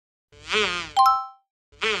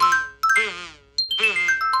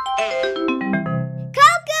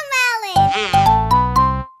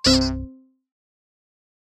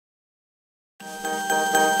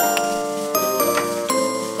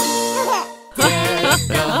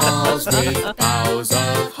With boughs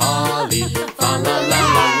of holly, fa la la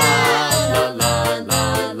la la la la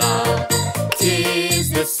la. 'Tis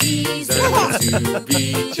the season to be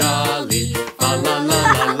jolly, fa la la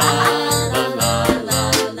la la la la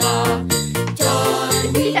la.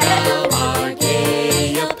 Don we now our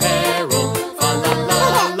gay apparel, fa la la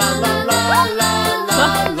la la la la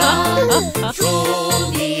la.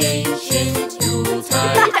 Troll the ancient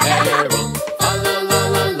Yuletide carol, fa la la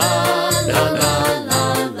la la la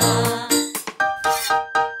la.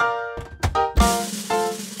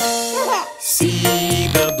 See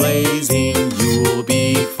the blazing Yule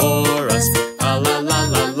before us, la la la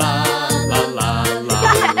la la la la la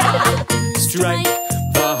la. Strike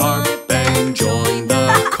the harp and join the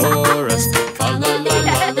chorus, la la la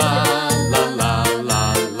la la la la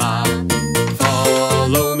la.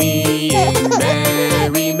 Follow me in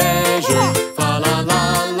merry measure, fa la la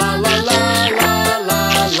la la la la la.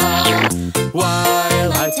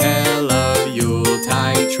 While I tell of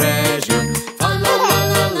Yuletide treasure, fa la la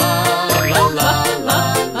la la la la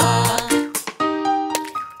la.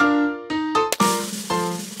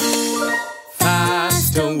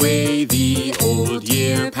 Fast away the old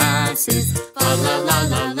year passes, fa la la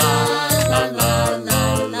la la la la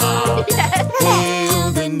la.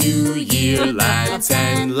 Hail the new year, lads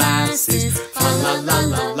and lasses, fa la la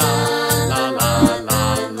la la la la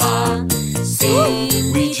la.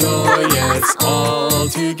 Sing we joyous all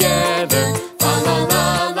together, fa la la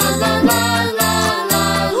la la la la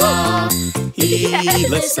la.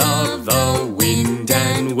 Heedless of the wind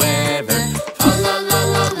and weather, fa la la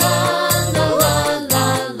la la la la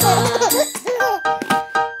la.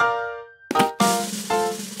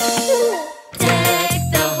 Deck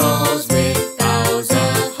the halls with boughs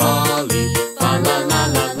of holly, fa la la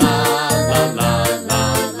la la la la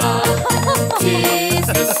la. 'Tis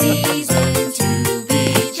the season to be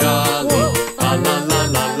jolly, fa la la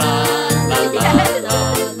la la la la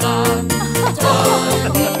la. Don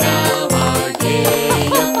we now our gay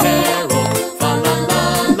apparel, fa la la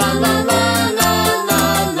la la la la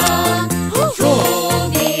la. Troll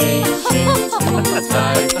the ancient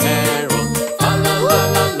Yuletide carol, fa la la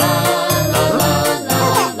la la la la la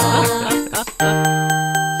la.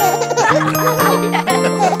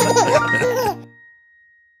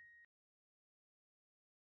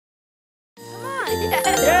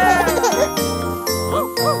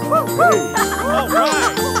 All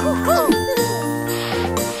right.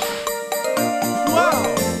 Wow.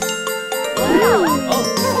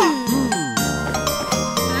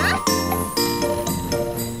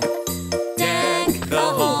 Deck the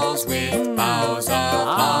halls with boughs of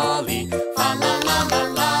holly, fa la la la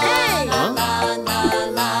la la la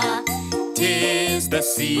la. 'Tis the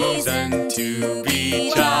season to be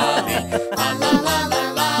jolly, fa la la la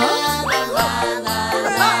la la la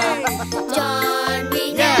la. Don we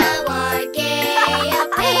now our gay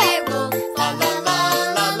apparel, Fa la la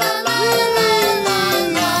la la la la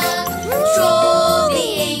la. troll the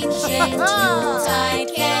ancient Yuletide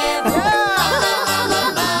carol, La la la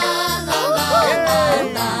la la la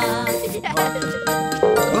la.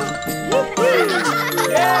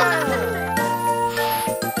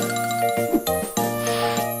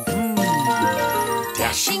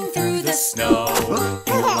 Dashing through the snow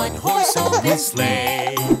in a one-horse open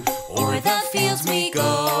sleigh, o'er the fields we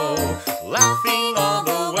go, laughing all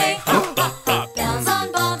the way. Ha ha ha! Bells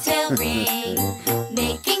on bobtail ring,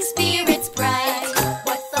 making spirits bright.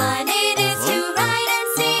 What fun it is to ride and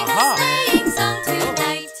sing a sleighing song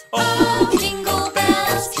tonight. Oh, jingle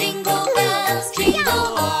bells, jingle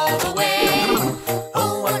all the way.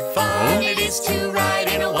 Oh, what fun it is to ride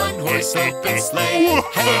in a one-horse open sleigh.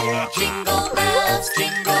 Hey, jingle bells,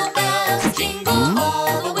 jingle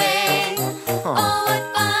all the way. Oh, what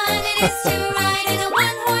fun it is to ride in a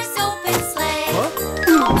one-horse open sleigh.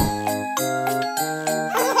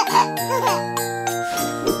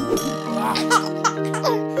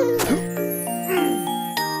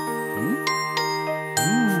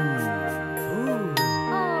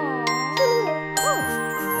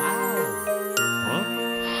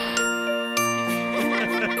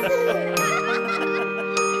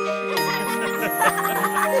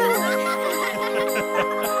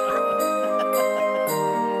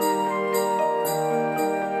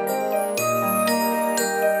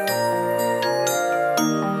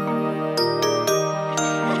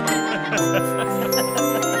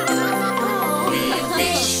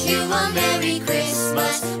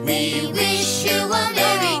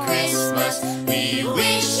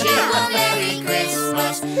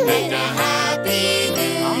 and a happy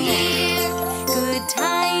new year. Good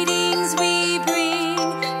tidings we bring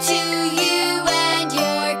to you and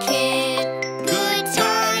your kid. Good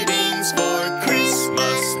tidings for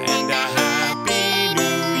Christmas and a happy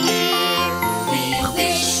new year. We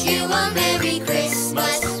wish you a Merry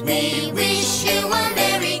Christmas. We wish you a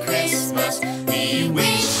Merry Christmas. We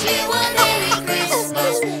wish you a Merry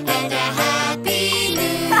Christmas and a Happy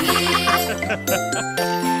New Year.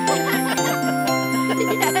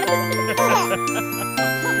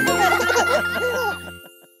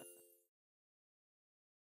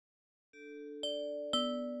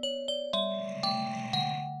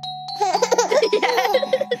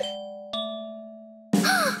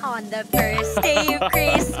 On the first day of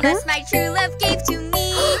Christmas, my true love gave to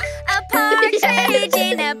me a partridge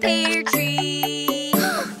in a pear tree.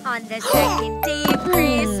 On the second day of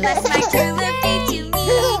Christmas, my true love gave to me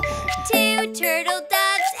 2 turtle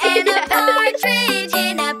doves and a partridge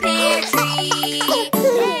in a pear tree.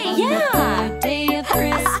 Hey, yeah! The day of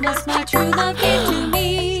Christmas, my true love gave to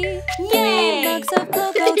me 3 mugs of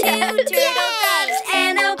cocoa, 2 turtle doves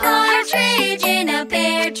and a partridge in a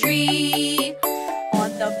pear tree.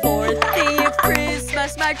 On the 4th day of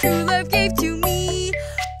Christmas, my true love gave to me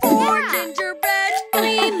 4 gingerbread,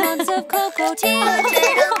 3 mugs of cocoa, 2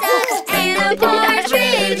 turtle doves, and a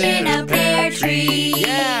partridge in a pear tree.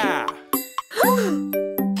 Yeah!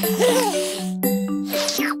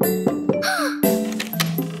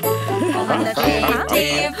 On the 5th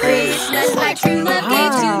day of Christmas, my true love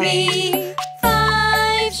gave to me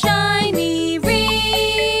 5 shiny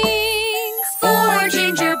rings, 4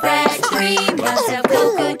 gingerbread, 3 mugs of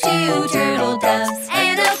cocoa, 2 turtle doves,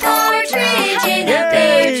 and a partridge in a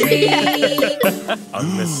pear tree. On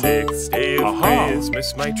the 6th day of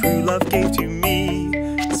Christmas, my true love gave to me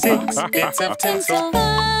 6 bits of tinsel,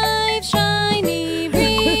 5 shiny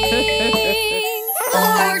rings,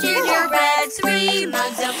 4 gingerbread, 3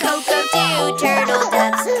 mugs of cocoa, 2 turtle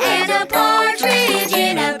doves, and a partridge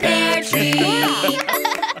in a pear tree.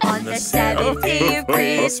 On the 7th day of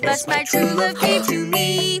Christmas, my true love gave to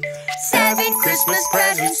me 7 Christmas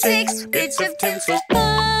presents, 6 bits of tinsel,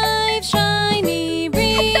 5 shiny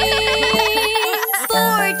rings,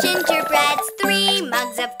 4 gingerbreads, 3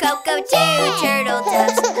 mugs of cocoa, 2 turtle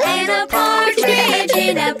doves, and a partridge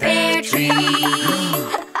in a pear tree.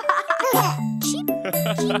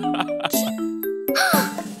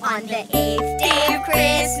 On the 8th day of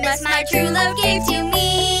Christmas, my true love gave to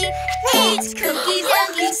me 8 cookies,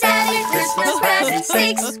 dunking, 7 Christmas presents,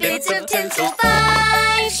 6 bits of tinsel,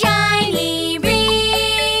 5 shiny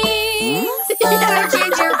rings, 4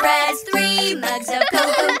 gingerbreads, 3 mugs of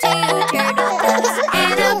cocoa, 2 turtle doves,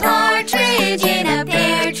 and a partridge in a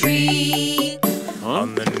pear tree.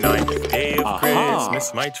 On the 9th day of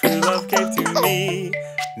Christmas, my true love gave to me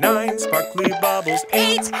 9 sparkly baubles,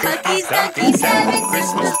 8 cookies, dunking, 7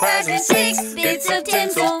 Christmas presents, 6 bits of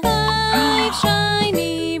tinsel, 5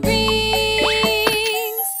 shiny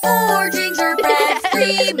rings, 4 gingerbread,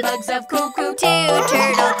 3 mugs of cocoa, 2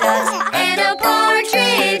 turtle doves, and a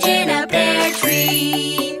partridge in a pear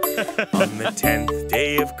tree. On the 10th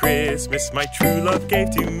day of Christmas, my true love gave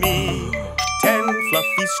to me 10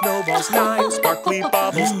 fluffy snowballs, 9 sparkly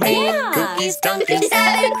baubles, 8 cookies, dunking,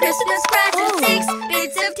 7 Christmas presents, 6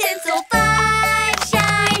 bits of tinsel, 5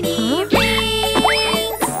 shiny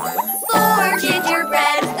rings, 4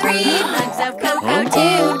 gingerbread, 3 mugs of cocoa, 2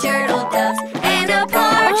 turtle doves, and a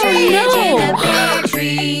partridge in a pear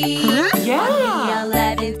tree. On the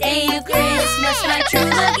 11th day of Christmas, my true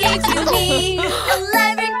love gave to me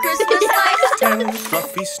 11 Christmas lights, 10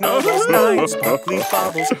 fluffy snowballs, 9 sparkly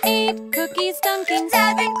baubles, 8 cookies, dunking,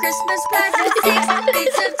 7 Christmas presents, 6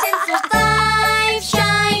 bits of tinsel, 5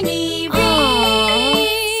 shiny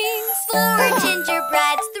rings, 4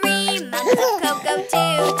 gingerbreads, 3 mugs of cocoa, 2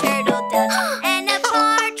 turtle doves, and a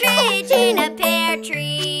partridge in a pear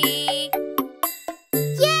tree.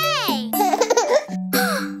 Yay!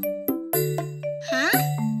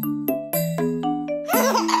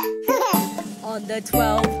 On the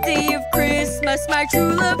 12th day of Christmas, my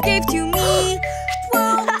true love gave to me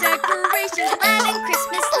 12 decorations, 11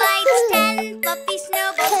 Christmas lights, 10 fluffy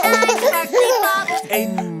snowballs, 9 sparkly baubles,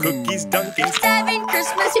 8 cookies, dunking, 7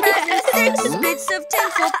 Christmas presents, 6 bits of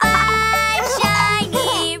tinsel, 5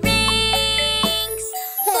 shiny rings,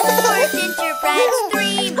 4 gingerbreads,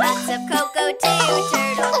 3 mugs of cocoa, 2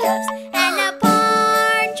 turtle doves, and a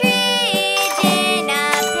partridge in a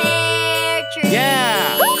pear tree.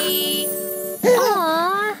 Yeah!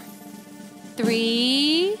 Aww.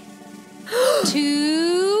 3,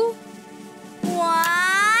 2,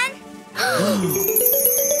 1.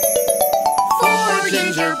 4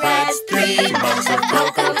 gingerbreads, 3 mugs of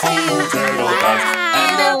cocoa, 2 turtle doves,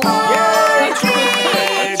 and a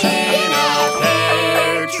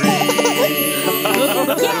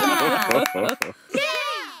Yeah!